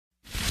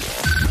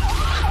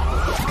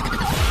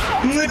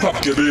ncipha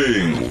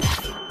bugebengu.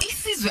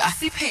 Isizwe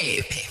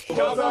asiphephe.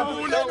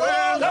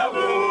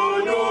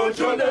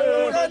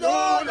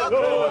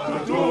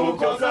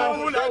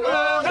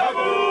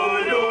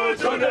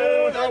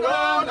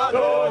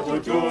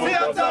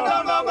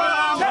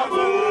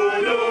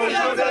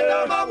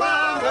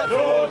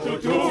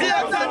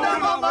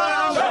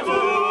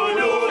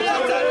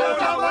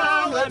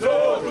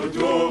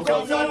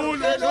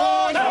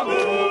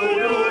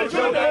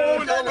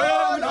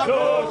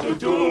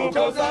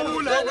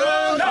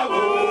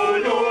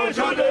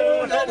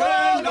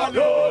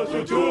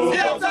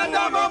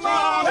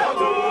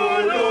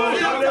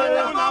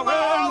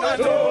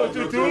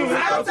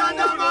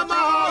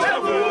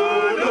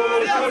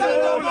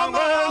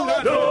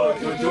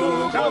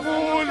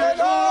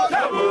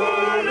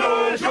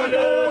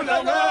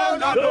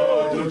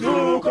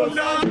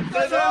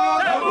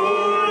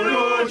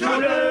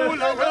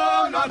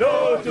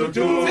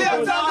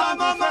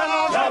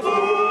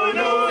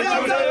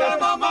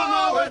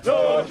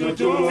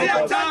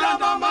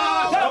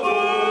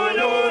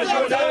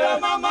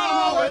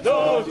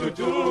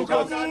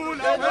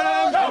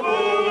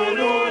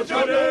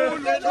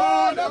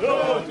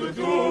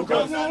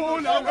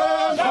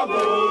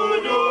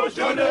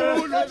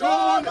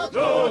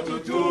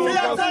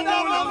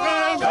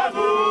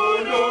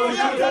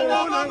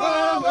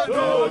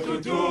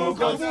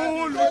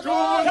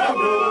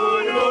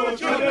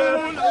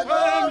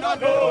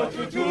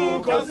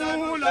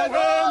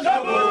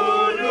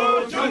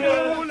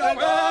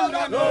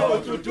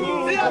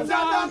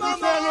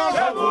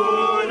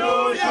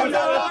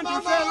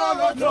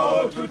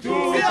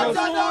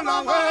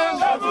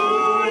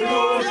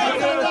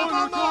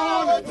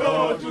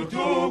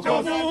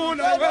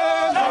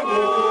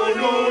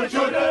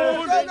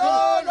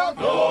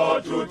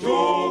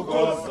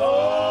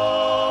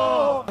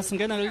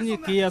 Singena ngelinye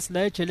igiya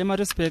sila ejele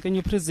eMaritzburg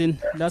eNew Prison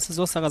la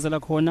sizosakazela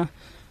khona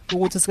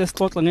ukuthi sike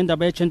sixoxe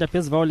ngendaba ye-gender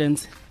based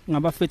violence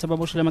ngabafethu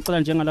ababoshela amacala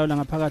njengalawo la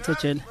ngaphakathi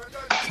ejele.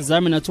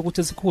 Sizame nathi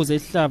ukuthi sikhuze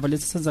ihlava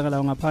lesi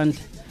senzakalayo ngaphandle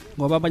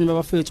ngoba abanye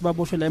babafethu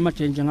baboshela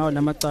emajenje ngawo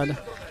lamacala.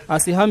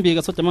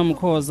 Asihambi-ke sodwa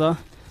Mkhwanazi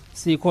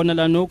sikhona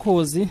la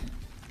noKhozi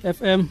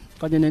FM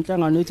kanye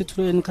nenhlangano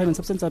ethuthukeleni crime and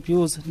substance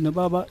abuse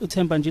nobaba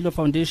uThemba Njilo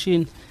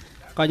Foundation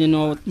kanye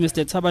no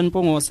Mr. Thabani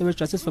Mpongose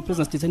we-Justice for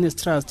Prisoners Detainees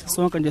Trust.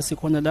 Sonke nje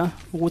sikhona la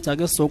ukuthi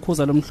ake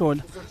sizokhuza lo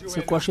mhlola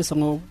siqwashisa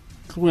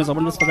ngokuhlukunyezwa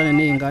abantu besifazane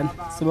nezingane.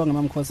 Sibonge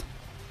Mkhwanazi.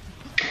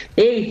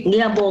 Hey,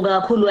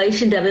 ngiyabonga kakhulu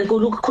ayisho indaba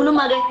enkulu.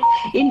 Ukukhuluma ke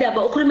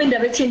indaba ukhuluma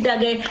indaba ethinta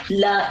ke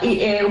la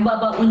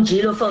ubaba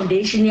uNjilo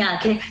Foundation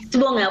yakhe.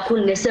 Sibonga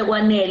kakhulu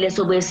nesekwanele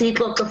sobe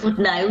sixoxe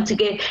futhi naye uthi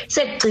ke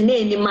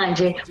sekugcineni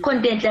manje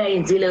content la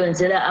yenzile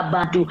wenzela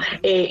abantu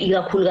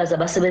ikakhulukazi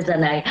abasebenza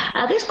naye.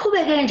 Ake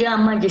siqhubeke nje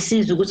manje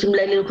sizwe ukuthi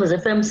umlaleli Khosi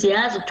FM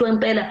siyazi ukuthiwa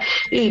impela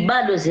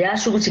izibalo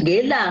ziyasho ukuthi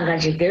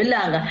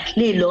ngelanga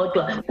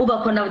lilodwa kuba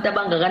khona abantu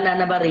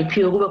abangakanani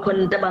abarapiwe, kuba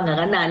khona abantu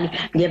abangakanani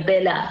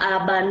ngempela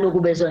abantu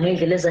kubezwa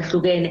ngendlela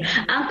ezahlukene.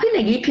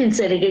 Angiphinde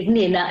ngiyiphinisele ke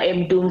kunina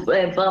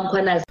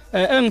Mkhwanazi.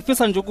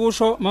 Engifisa nje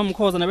ukusho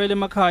Mkhwanazi nabele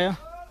emakhaya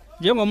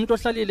njengomuntu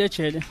ohlalile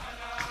ejele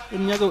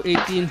iminyaka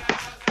u18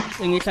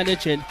 engihlala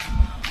ejele.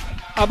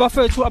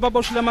 Abafethu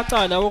ababoshela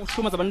amacala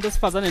okuhlumaza abantu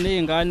besifazane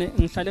nezingane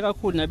ngihlale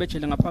kakhulu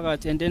nabejele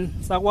ngaphakathi and then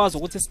sakwazi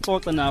ukuthi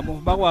sixoxe nabo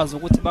bakwazi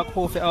ukuthi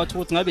bakhofe out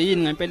ukuthi ngabe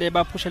yini ngempela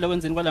ebaphushela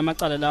kwenzeni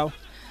kwalamacala lawo.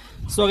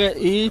 So ke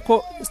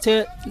yikho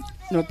sithe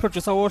no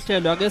producer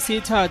wohlelo ake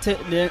sithathe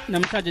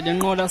namhlanje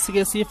lenqola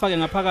sike sifake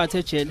ngaphakathi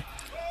ejele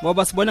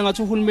ngoba sibona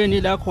ngathi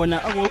uhulumeni la khona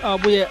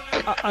abuye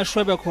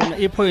ashwebe khona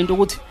ipoint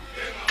ukuthi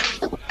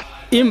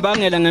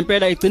imbangela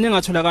ngempela igcine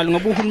ngatholakala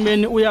ngoba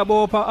uhulumeni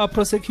uyabopha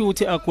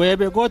aprosecute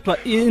agwebe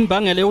kodwa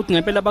imbangela ukuthi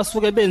ngempela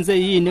basuke benze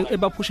yini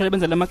ebaphushela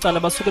benze lamacala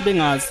basuke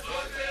bengazi.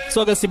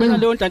 So ke sibona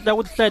leyo ntanhla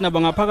ukuthi sihlale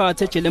nabo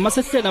ngaphakathi ejele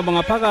mase sihlele nabo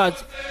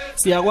ngaphakathi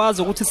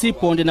siyakwazi ukuthi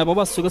sibonde nabo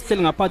basuke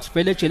sihlele ngaphakathi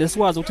vele ejele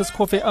sikwazi ukuthi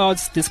sikhofe out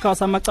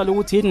discuss amacala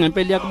ukuthi yini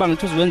ngempela yakubanga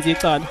ukuthi uzenza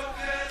icala.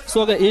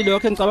 So ke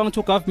ilokho engicabanga ukuthi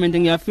ugovernment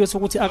ngiyafisa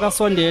ukuthi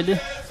akasondele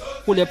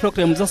kule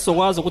program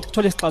zasizokwazi ukuthi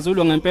kuthole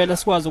isixazululo ngempela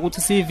sikwazi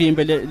ukuthi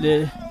sivimbe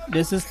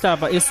lesi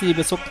sihlava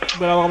esibe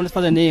sokubeka abantu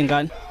besifazane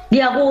nezingane.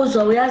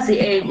 Ngiyakuzwa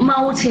uyazi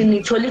uma uthi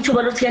nithola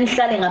ithuba lokuthi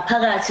nihlale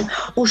ngaphakathi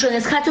usho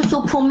ngesikhathi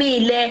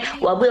usuphumile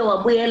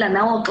wabuyela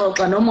nawe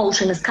uxoxa noma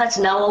usho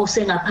ngesikhathi nawe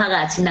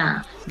usengaphakathi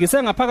na?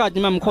 Ngisengaphakathi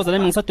Mkhwanazi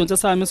nami ngisadonsa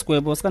sami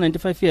isigwebo sika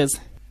 95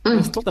 years.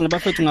 Sixoxa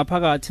nabafethu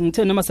ngaphakathi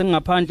ngithe noma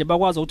sengingaphandle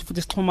bakwazi ukuthi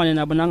futhi sixhumane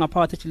nabo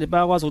nangaphakathi ejele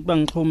bakwazi ukuthi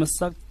bangixhume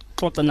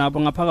xoxa nabo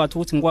ngaphakathi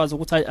ukuthi ngikwazi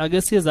ukuthi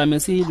ake sizame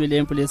silwe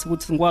lempo lesi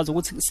ukuthi ngikwazi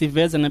ukuthi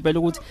siveze ngempela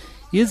ukuthi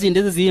izinto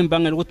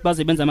eziyimbangela ukuthi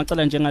baze benza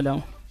amacala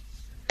njengalawo.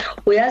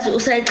 uyazi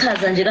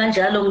usayichaza nje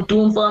kanjalo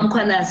Mdumfo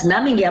kaMkhwanazi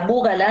nami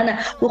ngiyabuka lana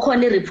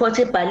kukhona ireport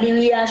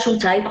ebhaliwe iyasho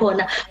ukuthi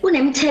hayikhona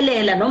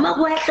kunemthelela noma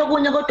kwehlo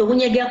kunye kodwa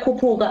kunye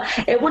kuyakhuphuka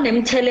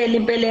kunemthelela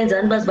impela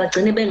enzani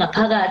bazibagcine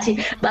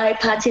bengaphakathi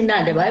bayiphatha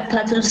inande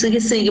bayiphatha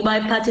usikisiki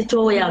bayiphatha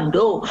ithoya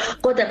ndo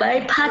kodwa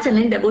bayiphatha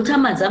nendaba ukuthi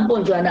amanzi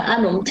amponjwana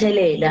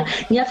anomthelela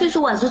ngiyafisa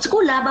ukwazi ukuthi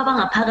kulabo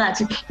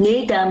abangaphakathi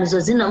nezidakamizwa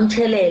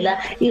zinomthelela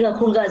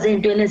ikakhulukazi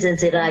ezintweni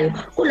ezenzekayo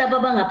kulabo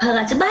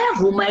abangaphakathi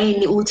bayavuma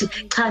yini uthi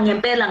cha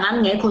ngempela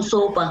ngangekho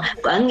soba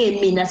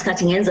ngangemina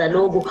isikhathi ngenza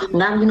lokho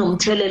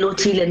nganginomthelela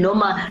othile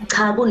noma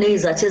cha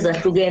kunezathu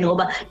ezahlukene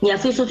ngoba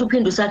ngiyafisa ukuthi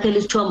uphinde usakhele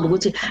isithombe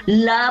ukuthi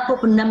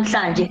lapho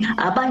namhlanje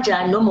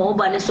abanjani noma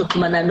obani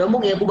soxhumana noma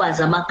ungeke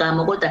ubaza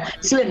amagama kodwa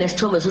sibe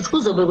nesithombe sokuthi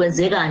kuzobe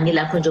kwenzekani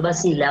lapho njengoba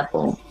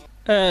silapho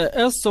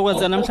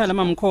esizokwenza namhlanje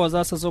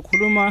mamkhoza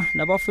sizokhuluma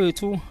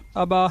nabafethu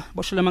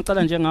ababoshela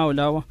amacala njengawo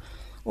lawa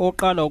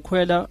oqala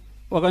uKwela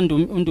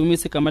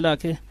uDumiso igama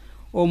lakhe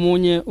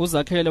omunye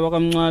uzakhele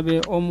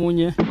wakamncwabe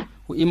omunye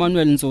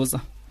uEmmanuel Nzuza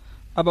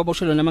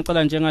ababoshelwa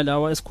namacala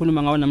njengalawa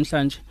esikhuluma ngawo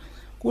namhlanje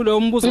kulo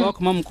umbuzo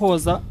wakho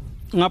mamkhoza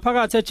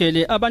ngaphakathi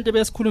ejele abantu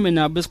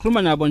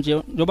besikhuluma nabo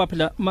nje njoba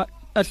phela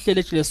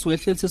ahlele ejele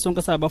suke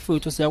sonke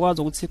sabafethu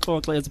siyakwazi ukuthi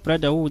sixoxe as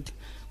brotherhood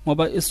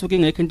ngoba isuke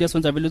ingekho into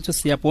esonza vele ukuthi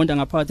siyabonda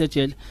ngaphakathi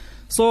ejele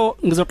so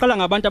ngizoqala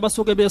ngabantu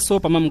abasuke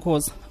besoba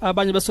mamkhoza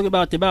abanye basuke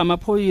bade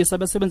bayamaphoyisa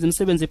besebenza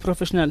imisebenzi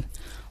professional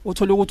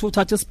uthola ukuthi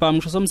uthatha isibhamu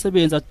ngisho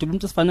somsebenzi adubula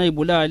umuntu esifana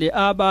ayibulale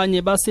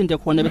abanye basinde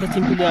khona bethatha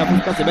impilo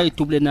yabo baze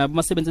bayidubule nabo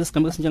basebenza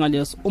isigameko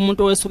esinjengaleso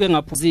umuntu owesuke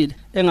engaphuzile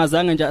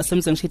engazange nje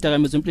asemze ngishida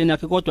kamizwe impilo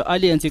yakhe kodwa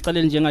aliyenze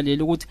icaleni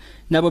njengaleli ukuthi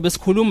nabo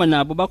besikhuluma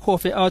nabo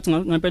bakhofe out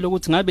ngempela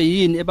ukuthi ngabe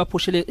yini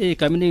ebaphushele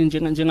ezigameni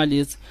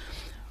njengalezi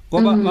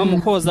ngoba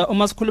mamkhoza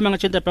uma sikhuluma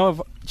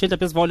nge-gender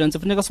based violence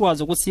kufanele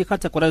sikwazi ukuthi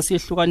sicategorize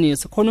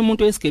sihlukanise khona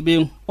umuntu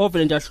oyisigebengu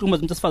ovele nje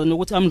ahlukumaza umuntu esifazane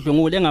ukuthi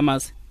amdlungule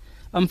engamazi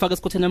amfaka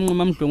esikhotheni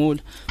amnquma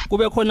amdlungule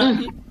kube khona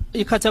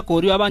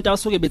icategory yabantu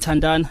abasuke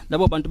bethandana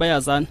labo bantu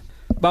bayazana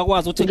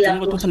bakwazi ukuthi ngicela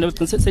ukuthi uthanda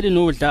begcinisele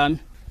nodlame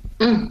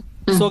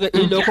so ke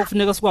ilokho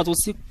kufanele sikwazi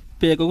ukuthi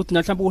sibheke ukuthi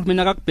mhlawumbe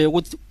uhulumeni akakubheka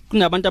ukuthi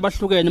kunabantu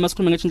abahlukene uma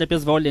sikhuluma nge-gender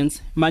based violence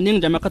maningi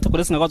nje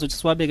ama-categories singakwazi ukuthi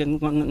siwabeke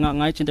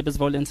nge-gender based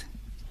violence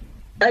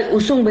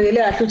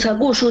usungibekele kahle uthi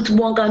akusho ukuthi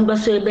bonke abantu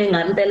basuke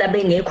bengampela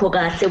bengekho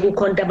kahle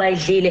kukhonto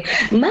abayidlile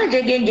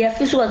manje ke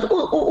ngiyafisa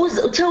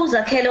ukwazi uthe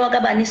uzakhele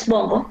wakabani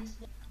isibongo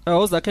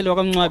uzakhele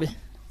wakamncwabe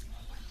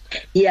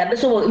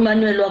bese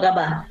uEmmanuel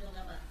wakaba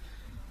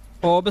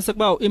bese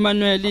kuba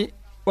uEmmanuel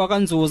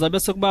wakanzuza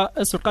bese kuba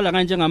esiqala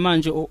kanje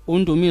ngamanje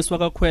uDumiso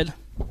wakaKwela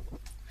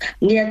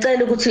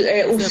ngiyacela ukuthi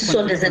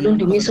usondezele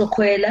uDumiso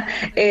Kwela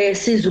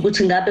siza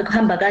ukuthi ngabe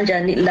kuhamba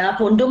kanjani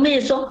lapho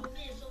uDumiso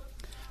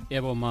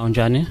yebo ma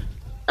unjani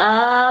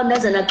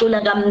naze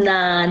nacula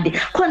kamnandi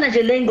khona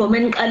nje le ngoma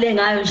eniqale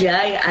ngayo nje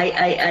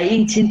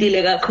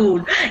ayingithintile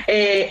kakhulu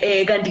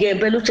kanti ke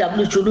impela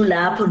ujabula ujulu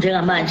lapho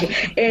njengamanje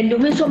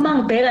Dumiso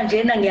mangibheka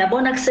njena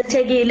ngiyabona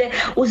kusethekile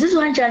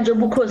uzizwa kanjani nje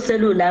ubukhosi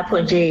lapho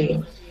nje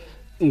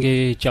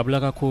ngijabula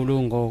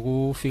kakhulu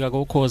ngokufika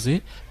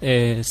kokhozi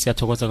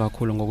siyathokoza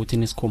kakhulu ngokuthi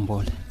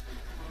nisikhumbule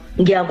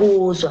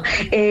ngiyakuzwa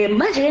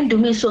manje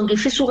ngeNdumiso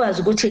ngifisa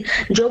ukwazi ukuthi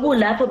njobu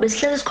lapho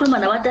besihlele sikhuluma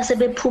nabantu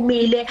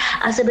asebephumile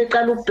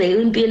asebeqala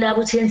ukubheka impilo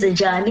yabo ukuthi yenze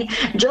njani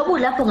njobu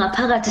lapho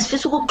ngaphakathi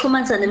sifisa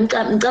ukuxhumanisa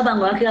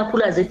nemicabango yakhe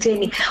kakhulukazi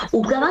ekutheni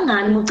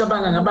ucabangani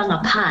ucabanga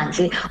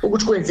ngabangaphandle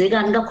ukuthi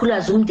kwenzekani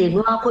kakhulukazi umndeni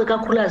wakho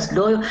kakhulukazi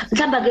loyo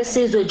mhlamba ke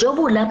sizwe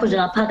njobu lapho nje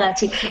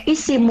ngaphakathi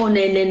isimo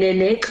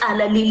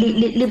necala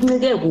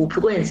lincike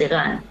kuphi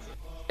kwenzekani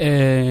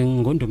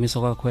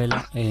ngoNdumiso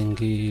kaKwela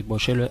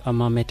ngiboshelwe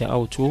amameta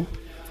awu2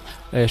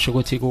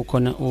 shokuthi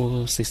kukhona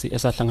usisi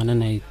esahlangana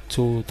naye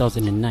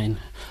 2009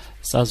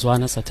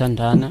 sazwana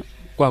sathandana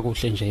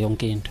kwakuhle nje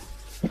yonke into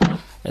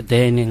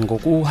then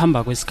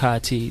ngokuhamba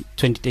kwesikhathi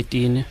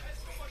 2013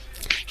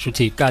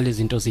 shuthi iqala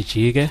izinto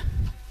zijike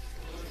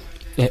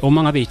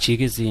uma ngabe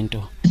ijike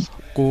izinto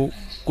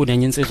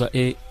kunenye insizwa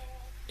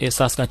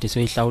esasikade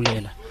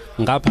soyihlawulela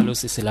ngapha lo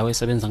sisi la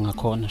wesebenza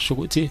ngakhona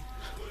shokuthi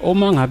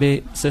uma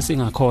ngabe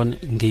sesingakhona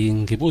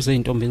ngibuze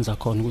intombeni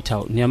zakhona ukuthi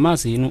awu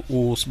niyamazi yini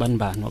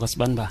uSibanibani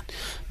wakasibanibani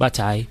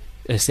bathi hayi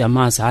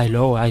siyamazi hayi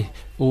lo hayi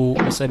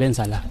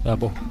usebenza la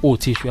yabo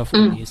uthisha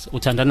uyafundisa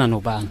uthandana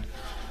nobani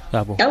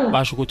yabo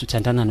basho ukuthi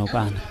uthandana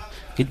nobani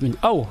ngithi mina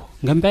awu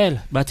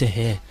ngempela bathi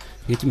he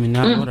ngithi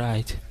mina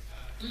alright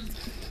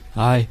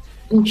hayi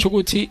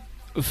shokuthi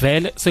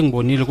vele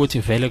sengibonile ukuthi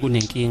vele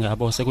kunenkinga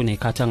yabo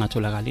sekunekhatha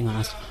angatholakala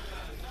ngaso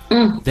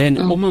then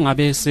uma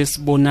ngabe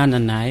sesibonana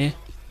naye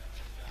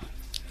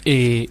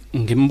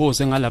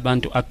ngimbuze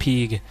ngalabantu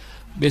aphike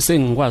bese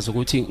ngikwazi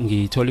ukuthi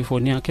ngithola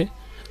ifoni yakhe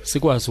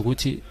sikwazi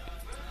ukuthi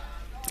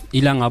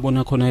ila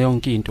ngabona khona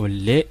yonke into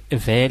le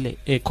vele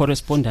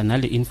corresponda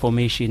nale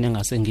information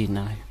engase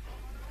nginayo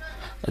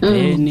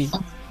then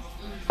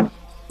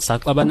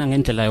saqabana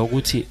ngendlela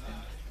yokuthi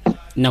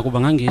nakuba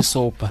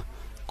ngangisopa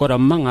kodwa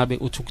mangabe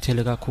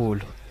uthukuthele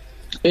kakhulu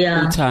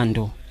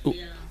uthando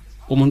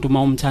umuntu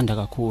mawumthanda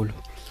kakhulu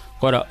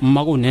kodwa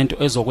uma kunento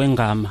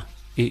ezokwengama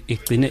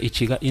igcine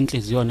ijika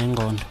inhliziyo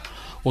nengqondo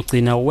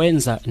ugcina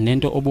wenza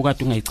nento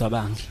obukade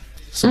ungayicabangi.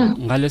 So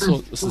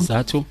ngaleso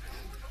sizathu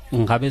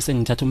ngabe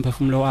sengithatha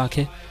umphefumulo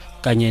wakhe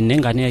kanye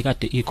nengane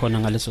yakade ikhona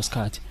ngaleso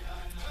sikhathi.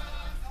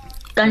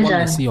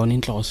 Kanjani? Siyona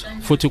inhloso.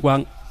 Futhi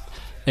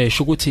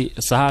sho ukuthi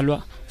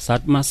salwa,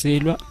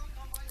 satmasilwa,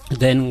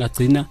 then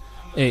ngagcina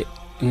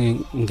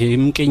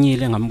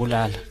ngimkenyile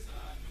ngambulala.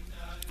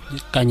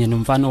 Kanye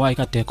nomfana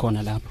wayekade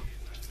khona lapho.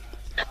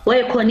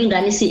 Wayekhona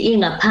ingane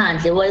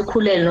ingaphandle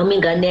wayekhulele noma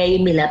ingane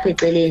yayimi lapha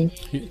eceleni.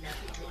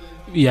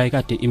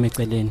 Yayikade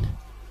imeceleni.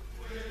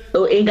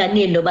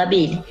 Ingane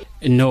nobabili.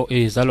 No,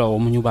 izalwa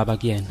omunye ubaba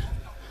kuyena.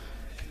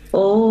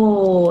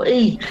 Oh,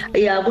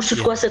 ya kusho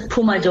ukuthi kwase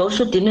kuphuma nje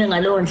usudime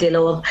ngalowo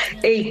ndlela wabo.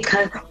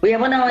 Cha,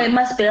 uyabona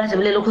masibheka nje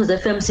kulelo Khosi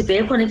FM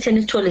sibheke khona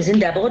ekutheni sithole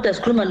izindaba kodwa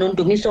sikhuluma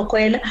noNdumiso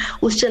Kwela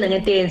usitshela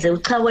ngento eyenze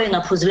uchawe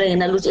engaphuzilwe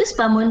ngenalutho.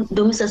 Isibhamu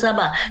Ndumiso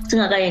saba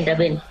singakaye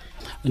endabeni.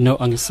 No,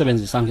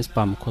 angisebenzisanga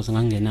isibhamu because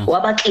ngangena.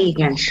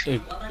 Wabaklinya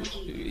nje.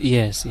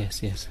 Yes.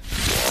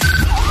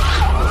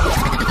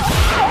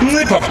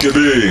 Ncipha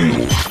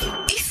bugebengu.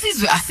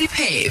 Isizwe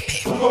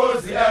asiphephe.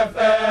 Ukhozi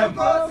FM.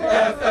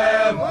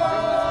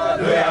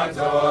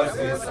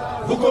 Loyamthozisa.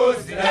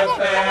 Ukhozi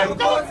FM.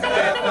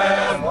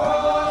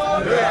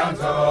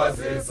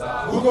 Loyamthozisa.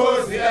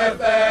 Ukhozi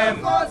FM.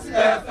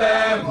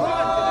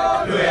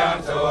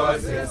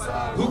 Loyamthozisa.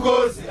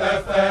 Ukhozi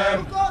FM.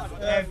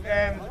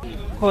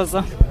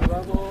 Khoza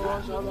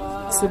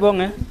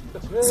sibonge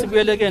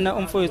sibuyelekena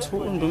umfowethu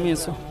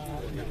uNdumiso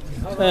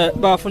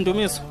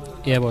bafundumiso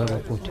Yebo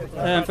bhuti.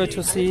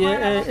 Mfethu siye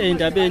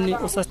endabeni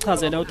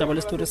usasichazela udaba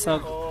lesitory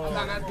sakho.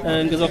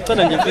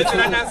 Ngizocela nje mfethu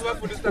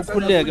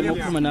ukhuleke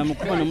ukukhuluma nami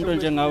ukukhuluma nomuntu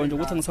njengawe nje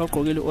ukuthi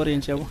ngisawugqokile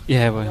orange yabo.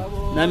 Yebo.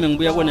 Nami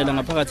ngibuya konela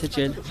ngaphakathi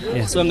ejele.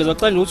 So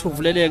ngizocela ukuthi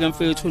uvuleleke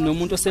mfethu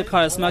nomuntu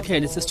osekhaya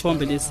simakhele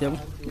sisithombe lesi yabo.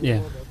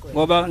 Yebo.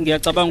 Ngoba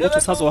ngiyacabanga ukuthi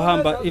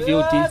usazohamba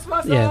iVOD.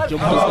 Yebo.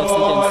 Ukuthi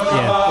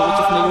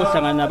kufanele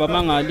uhlangana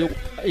nabamangali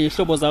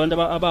ihlobo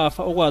zabantu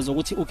abafa okwazi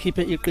ukuthi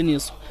ukhiphe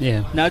iqiniso.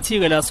 Nathi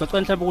ke la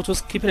sicela mhlawumbe ukuthi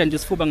usikhiphele nje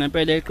isifuba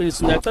ngempela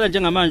iqiniso. Ngiyacela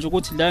njengamanje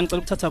ukuthi la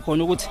ngicela ukuthatha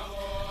khona ukuthi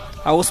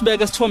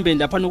awusibeke esithombeni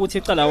lapha ukuthi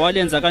icala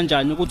walenza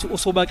kanjani ukuthi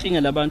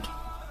usobaklinga labantu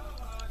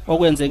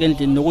okwenzeka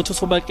endlini nokuthi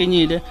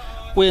usobakinyile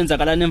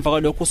kuyenzakalana emva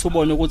kwalokho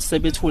usubone ukuthi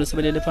sebethule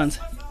sebelele phansi.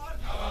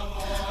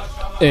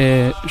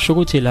 Sho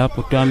ukuthi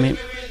lapho twami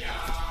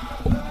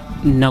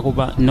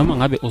nakuba noma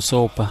ngabe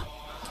usopa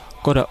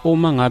kodwa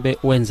uma ngabe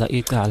wenza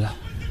icala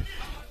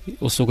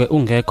usuke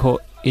ungekho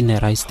in a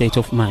right state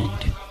of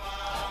mind.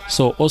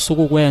 So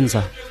osuku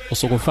kwenza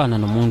usukufana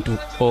nomuntu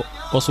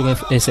osuke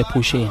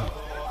esephusheni.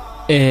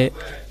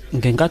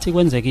 Ngenkathi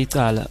kwenzeka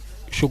icala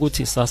sho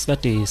ukuthi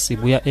sasikade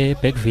sibuya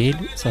eBackville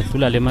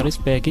sadlula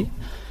leMaritzburg,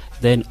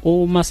 then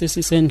uma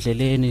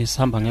sesisendleleni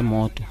sihamba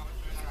ngemoto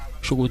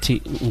sho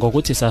ukuthi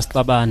ngokuthi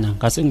sasixabana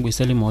ngase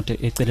ngibuyisela imoto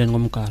eceleni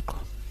komgaqo.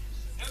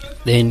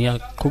 Then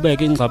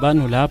yaqhubeka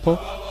ingxabano lapho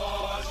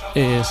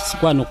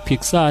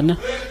sikwanokuphikisana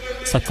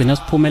sagcina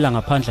siphumela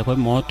ngaphandle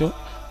kwemoto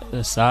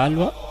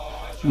salwa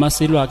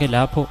masilwa ke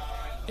lapho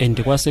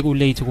kwase ku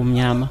late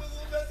kumnyama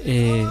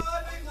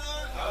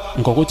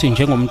ngokuthi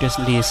njengomuntu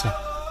esilisa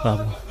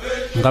babo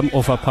ngam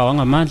overpower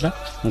ngamandla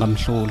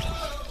ngamhlula.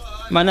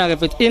 Mana ke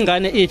mfethu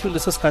ingane ithi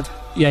leso sikhathi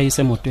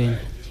yayisemotweni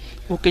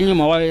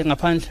ukinyuma waye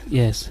ngaphandle.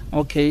 Yes.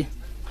 Okay.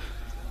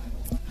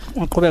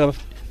 Uqhubeka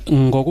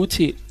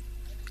ngokuthi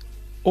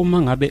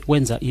uma ngabe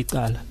wenza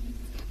icala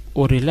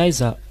o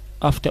realize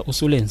after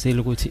usulenzile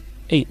ukuthi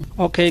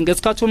okay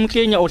ngesikhathi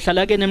umklinya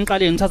ohlala ke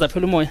nemqaleni uthatha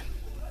phela umoya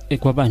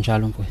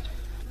ekwabanjalo mfowethu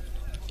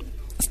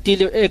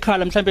still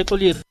ekhala mhlambe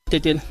exolile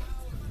dedela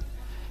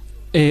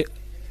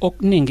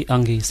okuningi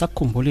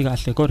angisakukhumbuli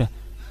kahle kodwa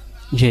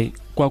nje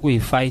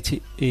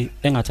kwakuyifight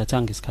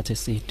engathathanga isikhathi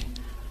eside.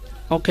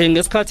 Okay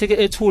ngesikhathi ke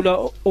ethula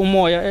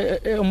umoya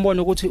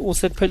umbone ukuthi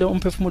usekuphele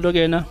umphefumulo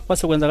kena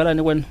kwase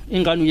kwenzakalani kwena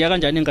ingane uya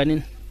kanjani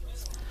enganeni.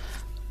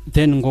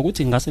 Then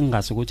ngokuthi ngase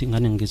ngingazi ukuthi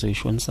ingane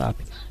ngizoyishonisa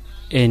aphi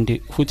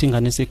and futhi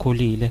ingane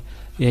esikhulile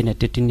yena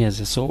 13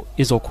 years so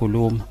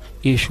izokhuluma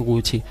isho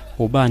ukuthi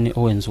ubani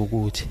owenza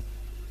ukuthi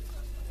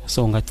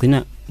so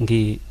ngagcina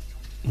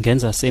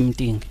ngenza same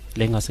thing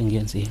lengase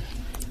ngiyenzile.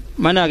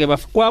 Mana ke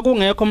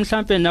kwakungekho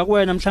mhlambe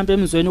nakuwena mhlambe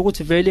emzweni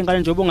ukuthi vele ingane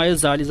njengoba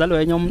ungayizali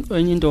izalo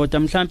enye indoda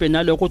mhlambe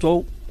nalokho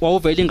ukuthi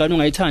wawuvela ingane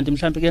ungayithandi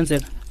mhlambe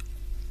kuyenzeka.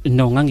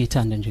 No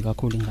ngangiyithanda nje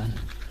kakhulu ingane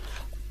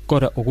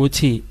kodwa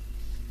ukuthi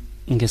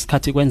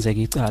ngesikhathi kwenzeka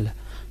icala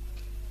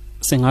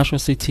singasho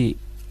sithi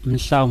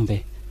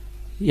mhlawumbe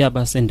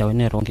yaba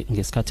sendaweni eronke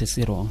ngesikhathi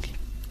esironke.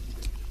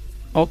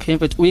 Okay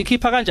mfethu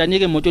uyikhipha kanjani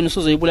ke emotweni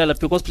usuzoyibulala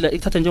because phela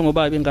ikuthatha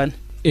njengoba ingane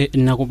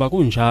nakuba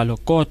kunjalo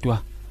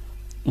kodwa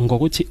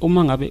ngokuthi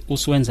uma ngabe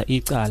usiwenza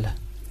icala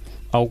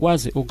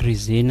awukwazi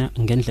ukurizina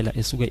ngendlela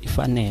esuke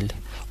ifanele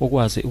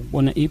ukwazi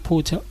ukubona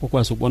iphutha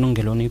ukwazi ukubona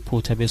ungelona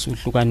iphutha bese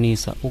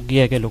uhlukanisa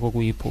ukuyeke lokho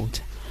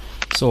kuyiphutha.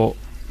 So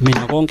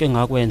mina konke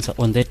ngakwenza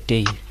on that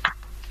day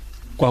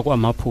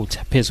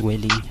kwakwamaphutha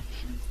phezukwelinye.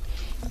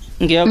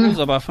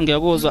 Ngiyakuzwa bafa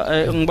ngiyakuzwa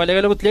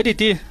ngibalekela ukuthi lady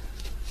D.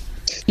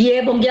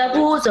 Yebo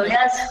ngiyakuzwa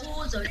uyazi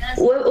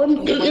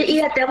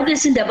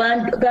iyadabukisa indaba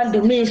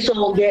kaNdumiso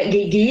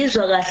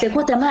ngiyizwa kahle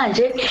kodwa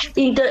manje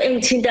into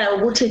engithintayo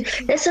ukuthi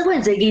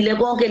esekwenzekile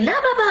konke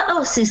laba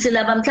osisi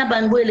laba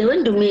mhlawumbe ngibuyele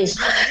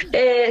weNdumiso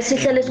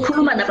sihlale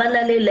sikhuluma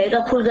nabalaleli la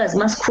kakhulukazi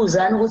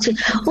masikhuzana ukuthi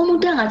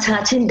umuntu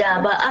angathathi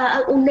indaba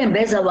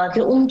unembeza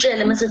wakhe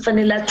umtshele mase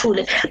kufanele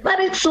athule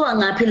babe kusuka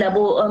ngapi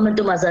labo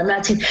amantombazana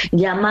athi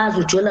ngiyamazi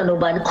ujola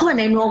nobani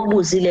khona yini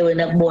okubuzile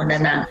wena kubona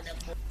na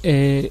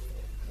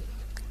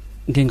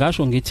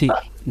ngingasho ngithi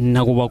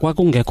nakuba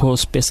kwakungekho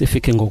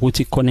specific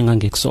ngokuthi khona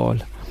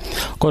engangekusola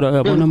kodwa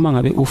uyabona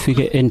mangabe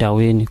ufike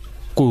endaweni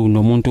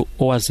kunomuntu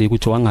owazi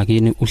ukuthi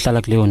wangakini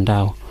uhlala kuleyo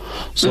ndawo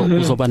so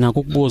uzoba nako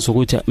ukubuza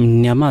ukuthi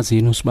niyamazi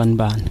yini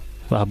usibanibani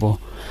yabo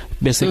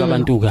bese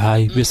abantu ke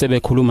hayi bese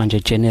bekhuluma nje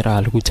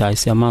general ukuthi hayi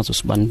siyamazi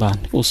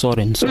usibanibani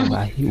uSoren so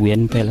hayi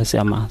uyena impela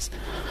siyamazi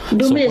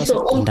Dumiso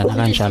undana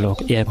kanjalo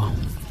yebo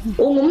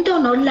ungumuntu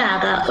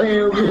onolaka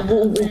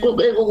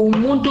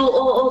umuntu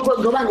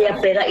ngoba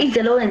ngiyabheka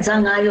indlela owenza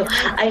ngayo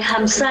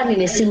ayihambisani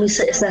nesimo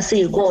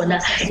esasiyikona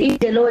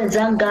indlela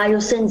owenza ngayo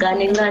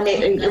sengane encane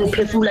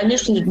emphefumula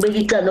ngisho ngikubeka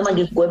icala noma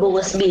ngigwebe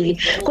okwesibili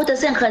kodwa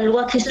sengikhanele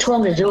kwakhe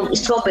isithombe nje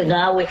isithombe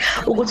ngawe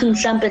ukuthi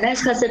mhlambe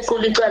nayisikhathi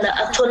sequla icala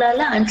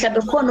akutholalanga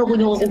mhlambe khona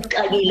okunye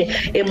okuqakile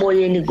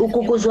emoyeni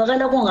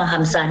kuzwakala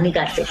kungahambisani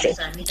kahle hle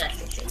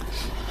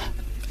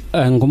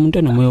ngumuntu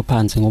onomoya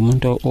phansi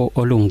ngumuntu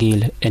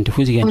olungile and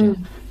futhi ke nje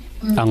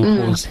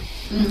angiphuzi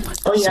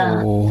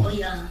so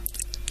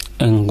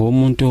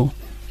ngumuntu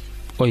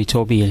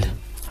oyithobile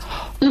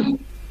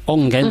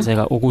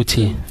ongenzeka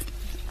ukuthi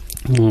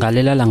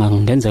ngalelela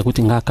ngangenzeka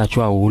ukuthi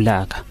ngagajwa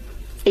ulaka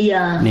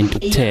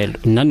nentukuthelo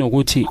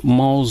nanokuthi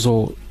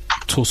mawuzo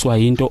thuswa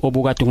into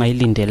obukade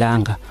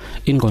ungayilindelanga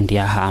ingqondo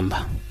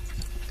iyahamba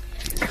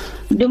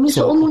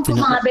Dumiso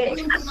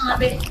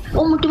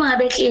umuntu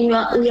mangabe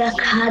klinywa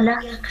uyakhala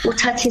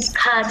uthatha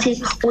isikhathi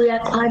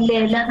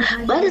uyaqhalela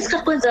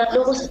ngalesikhathi kwenza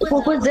lokho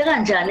kwenzeka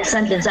kanjani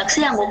esandleni sakho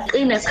siya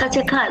ngokuqina isikhathi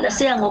ekhala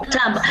siya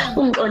ngokuthamba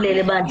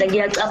ungixolele bandla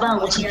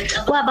ngiyacabanga ukuthi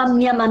kwaba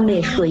mnyama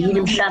amehlo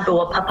yini mhlambe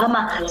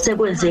waphaphama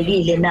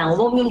sekwenzekile na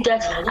ngoba umuntu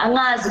athi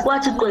angazi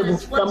kwathi qwebu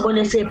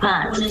ngambone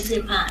sephansi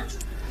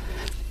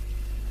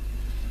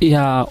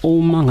ya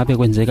uma ngabe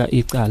kwenzeka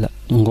icala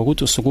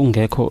ngokuthi usuke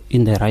ungekho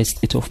in the right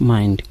state of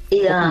mind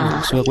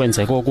so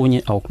kwenzeka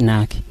okunye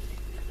awukunaki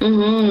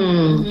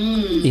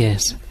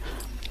yes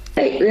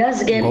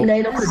uyazi ke mina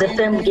lokho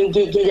zeFM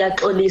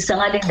ngiyaxolisa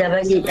ngale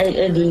ndaba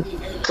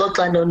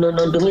engixoxa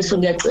noNdumiso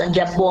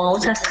ngiyabonga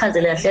ukuthi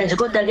asichazele kahle nje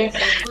kodwa ke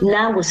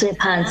nangu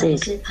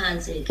sephansi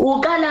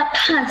uqala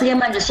phansi ke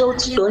manje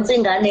sokuthi donse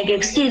ingane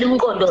ke still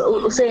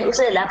umqondo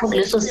uselapho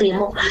kuleso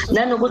simo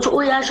nanokuthi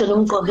uyasho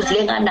nomqondo ukuthi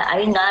lengane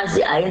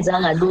ayingazi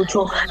ayenzanga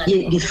lutho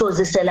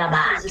ngihlozisela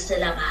abantu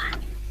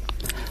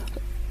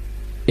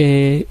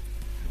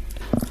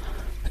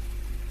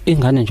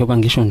ingane njengoba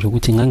ngisho nje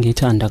ukuthi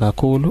ngangithanda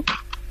kakhulu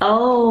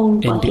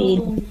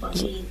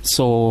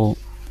so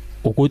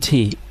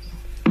ukuthi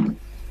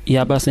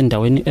yaba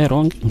sendaweni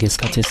errong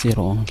ngesikhathi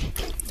esirong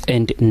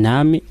and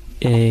nami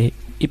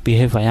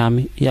ibehavior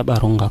yami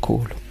yaba wrong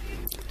kakhulu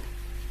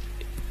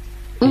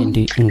and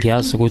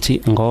ngiyazi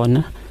ukuthi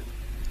ngona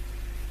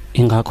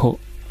ingakho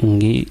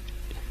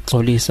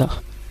ngixolisa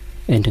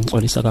and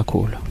ngixolisa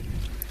kakhulu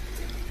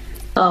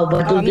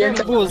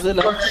ngiyabuza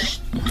la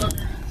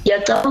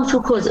yacabanga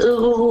ukuthi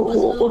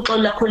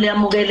uxolo lakho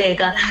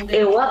liyamukeleka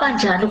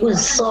wabanjani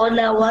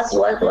ukuzisola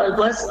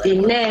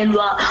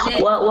wasidinelwa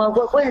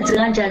wakwenza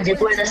kanjani nje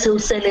kwena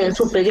sewusele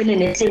ubhekene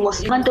nesimo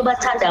sibantu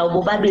bathandayo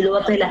bobabili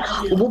waphela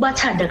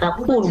ububathanda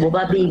kakhulu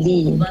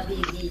bobabili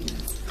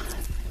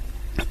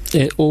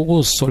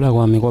ukuzisola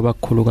kwami kwaba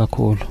kukhulu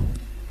kakhulu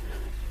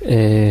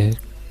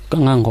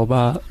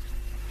kangangoba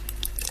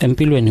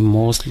empilweni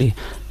mostly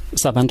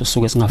sabantu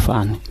suke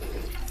singafani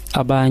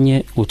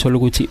abanye uthola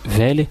ukuthi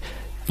vele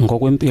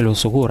ngokwempilo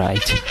soku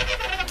right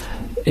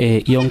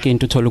yonke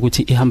into uthola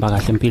ukuthi ihamba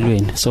kahle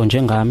empilweni so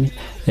njengami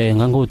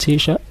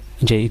ngangothisha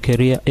nje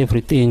icareer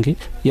everything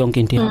yonke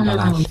into ihamba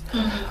kahle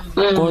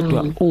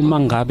kodwa uma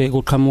ngabe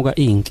kuqhamuka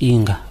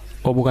izinkinga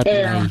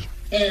obukade nayi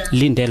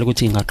lindele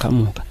ukuthi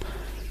ingaqhamuka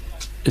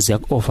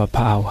ziyaku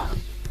overpower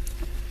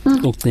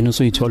ukugcina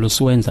usuyithola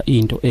usuwenza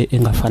into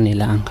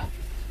engafanelanga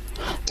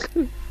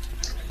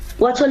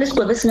wathola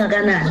isigwebo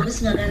singakanani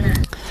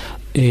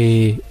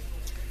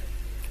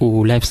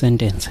life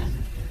sentence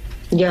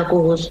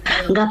ngiyakuzwa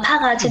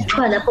ngaphakathi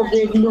kuthiwa lapho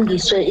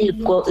kulungiswe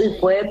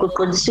igwegwe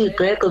kuqondiswe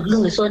igwegwe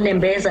kulungiswa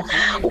onembeza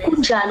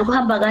kunjani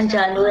kuhamba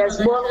kanjani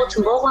uyazibona ukuthi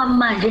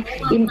ngokwamanje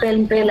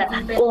impela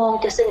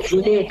konke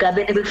sendlule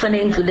egabeni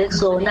bekufanele indlule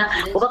kuzona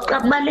ngoba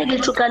kubalekile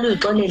ukuthi uqale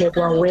uyixolele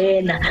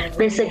kwawena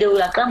bese ke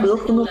uyaqamba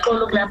uyofuna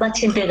uxolo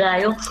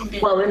kulabathintekayo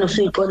kwawena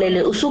usuyixolele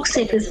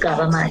usukusiphi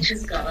isigaba manje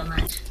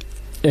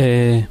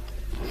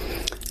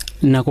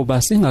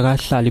nakuba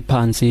singakahlali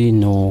phansi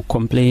no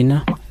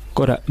complainer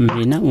kodwa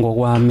mina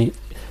ngokwami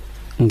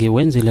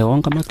ngiwenzile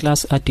wonke ama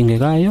class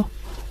adingekayo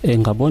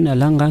ngabona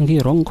la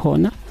ngangirong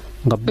khona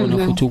ngabona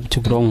futhi ukuthi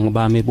wrong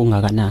bami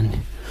bungakanani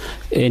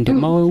and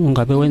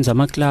ungabe wenza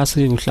ama-class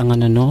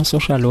uhlangana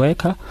no-social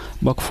worker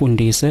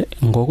bakufundise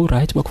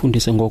ngoku-right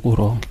bakufundise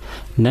ngoku-wrong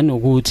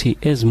nanokuthi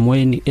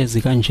ezimweni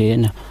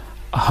ezikanjena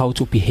how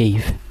to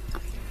behave.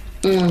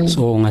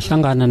 So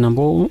ngahlangana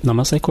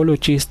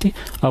nama-psychologist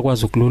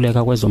akwazi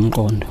ukululeka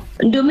kwezomqondo.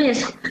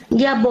 Dumiso,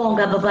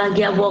 ngiyabonga baba,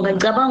 ngiyabonga.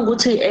 Ngicabanga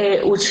ukuthi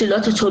uthilo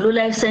wathi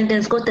uthola life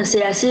sentence kodwa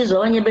siyasizwa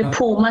abanye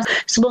bephuma.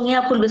 Sibonge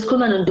kakhulu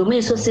besikhuluma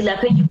noDumiso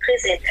silapha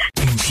e-prison.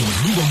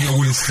 Umhlubuko kuya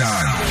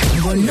kuLesihlanu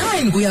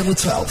ngo-9 kuya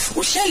ku-12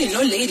 uhleli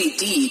no Lady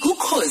D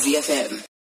kuKhozi FM.